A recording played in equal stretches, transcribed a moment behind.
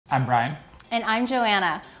I'm Brian. And I'm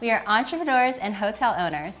Joanna. We are entrepreneurs and hotel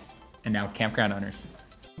owners. And now campground owners.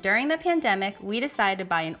 During the pandemic, we decided to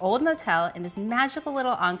buy an old motel in this magical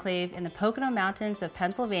little enclave in the Pocono Mountains of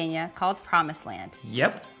Pennsylvania called Promised Land.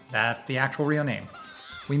 Yep, that's the actual real name.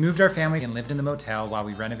 We moved our family and lived in the motel while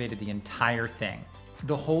we renovated the entire thing.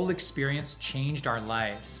 The whole experience changed our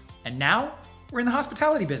lives. And now, we're in the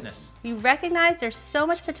hospitality business. We recognize there's so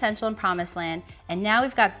much potential in Promised Land, and now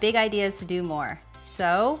we've got big ideas to do more.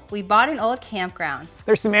 So, we bought an old campground.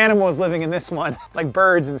 There's some animals living in this one, like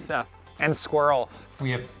birds and stuff, and squirrels.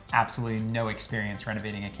 We have absolutely no experience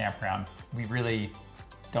renovating a campground. We really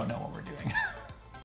don't know what we're doing.